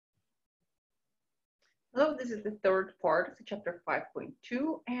Hello, this is the third part of chapter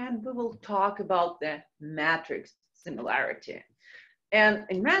 5.2, and we will talk about the matrix similarity. And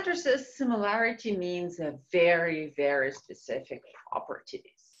in matrices, similarity means a very, very specific properties.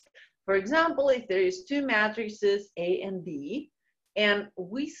 For example, if there is two matrices A and B, and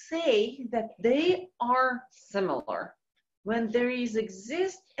we say that they are similar when there is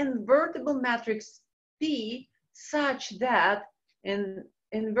exist invertible matrix P such that in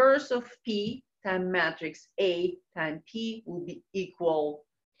inverse of P times matrix A times P will be equal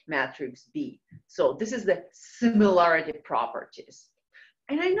matrix B. So this is the similarity properties.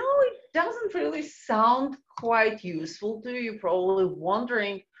 And I know it doesn't really sound quite useful to you. You're probably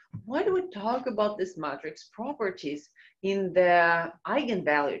wondering, why do we talk about this matrix properties in the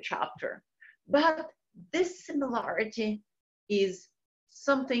eigenvalue chapter? But this similarity is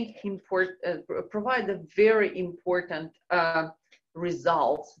something important, provide a very important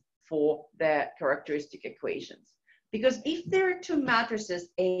results for the characteristic equations. Because if there are two matrices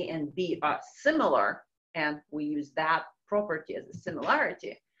A and B are similar, and we use that property as a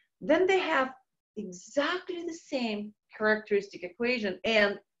similarity, then they have exactly the same characteristic equation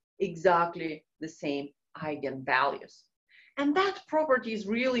and exactly the same eigenvalues. And that property is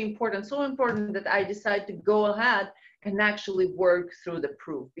really important, so important that I decided to go ahead and actually work through the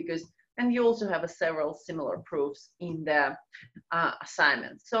proof, because and you also have several similar proofs in the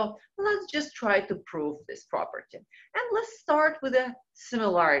assignment. So let's just try to prove this property. And let's start with the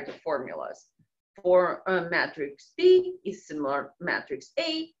similarity formulas. For matrix B is similar matrix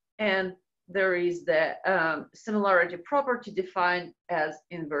A, and there is the similarity property defined as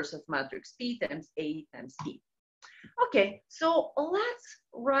inverse of matrix P times A times P. Okay, so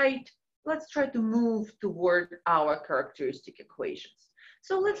let's try to move toward our characteristic equations.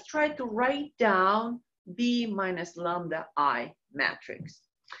 So let's try to write down B minus lambda I matrix.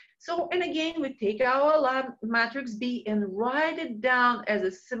 So, and again, we take our matrix B and write it down as a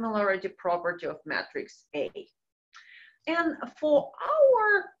similarity property of matrix A. And for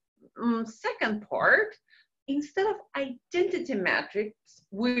our second part, instead of identity matrix,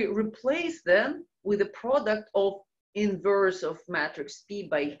 we replace them with a product of inverse of matrix P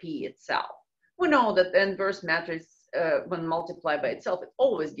by P itself. We know that the inverse matrix, when multiplied by itself, it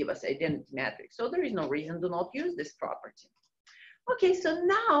always gives us identity matrix. So there is no reason to not use this property. Okay, so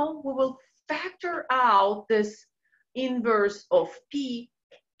now we will factor out this inverse of P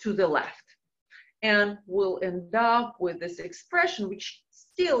to the left. And we'll end up with this expression, which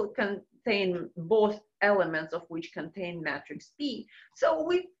still contain both elements of which contain matrix P. So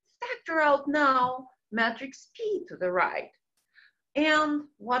we factor out now matrix P to the right. And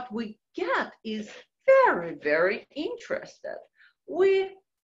what we get is very, very interesting. We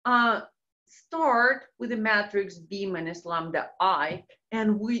start with the matrix B minus lambda I,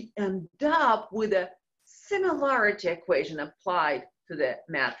 and we end up with a similarity equation applied to the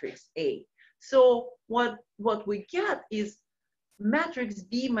matrix A. So what we get is matrix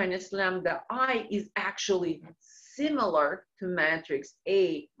B minus lambda I is actually similar to matrix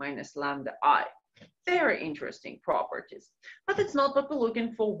A minus lambda I. Very interesting properties. But it's not what we're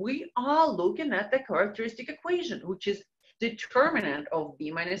looking for. We are looking at the characteristic equation, which is determinant of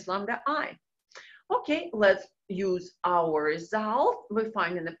B minus lambda I. Okay, let's use our result we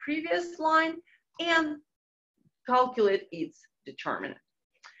find in the previous line and calculate its determinant.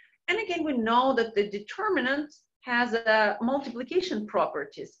 And again, we know that the determinant has a multiplication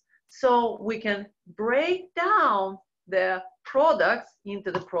properties. So we can break down the products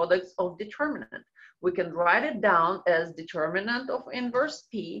into the products of determinant. We can write it down as determinant of inverse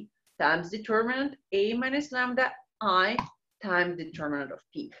P times determinant A minus lambda I times determinant of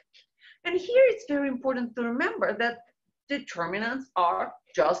P. And here it's very important to remember that determinants are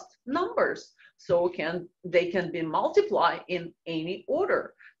just numbers. So they can be multiplied in any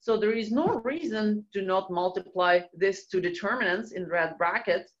order. So there is no reason to not multiply these two determinants in red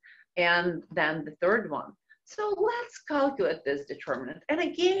brackets and then the third one. So let's calculate this determinant. And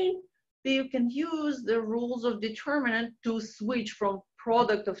again, you can use the rules of determinant to switch from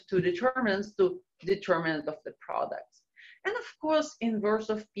product of two determinants to determinant of the products. And of course, inverse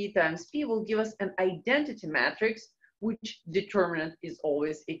of P times P will give us an identity matrix, which determinant is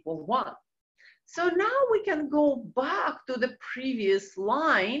always equal 1. So now we can go back to the previous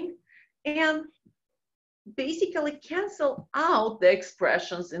line and basically cancel out the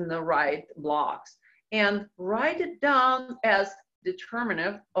expressions in the right blocks and write it down as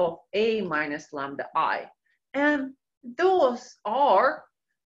determinant of A minus lambda I. And those are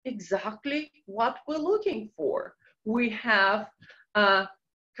exactly what we're looking for. We have a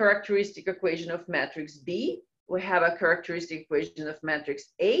characteristic equation of matrix B. We have a characteristic equation of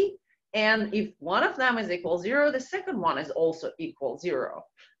matrix A. And if one of them is equal 0, the second one is also equal 0.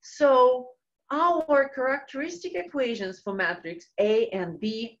 So our characteristic equations for matrix A and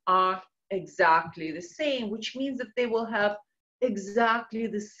B are exactly the same, which means that they will have exactly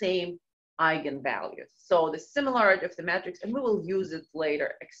the same eigenvalues. So the similarity of the matrix, and we will use it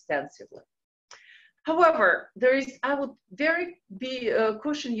later extensively. However, I would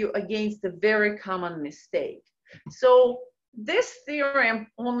caution you against a very common mistake. So this theorem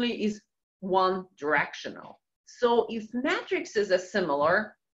only is one directional. So if matrices are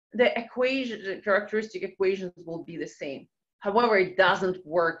similar, the characteristic equations will be the same. However, it doesn't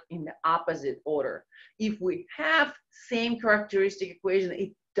work in the opposite order. If we have same characteristic equation,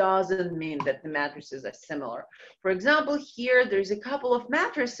 it doesn't mean that the matrices are similar. For example, here there's a couple of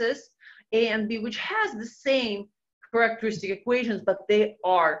matrices, A and B, which has the same characteristic equations, but they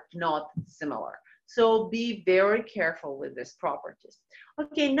are not similar. So be very careful with these properties.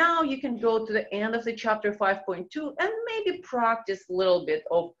 Okay, now you can go to the end of the chapter 5.2 and maybe practice a little bit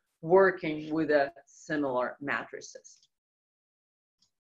of working with similar matrices.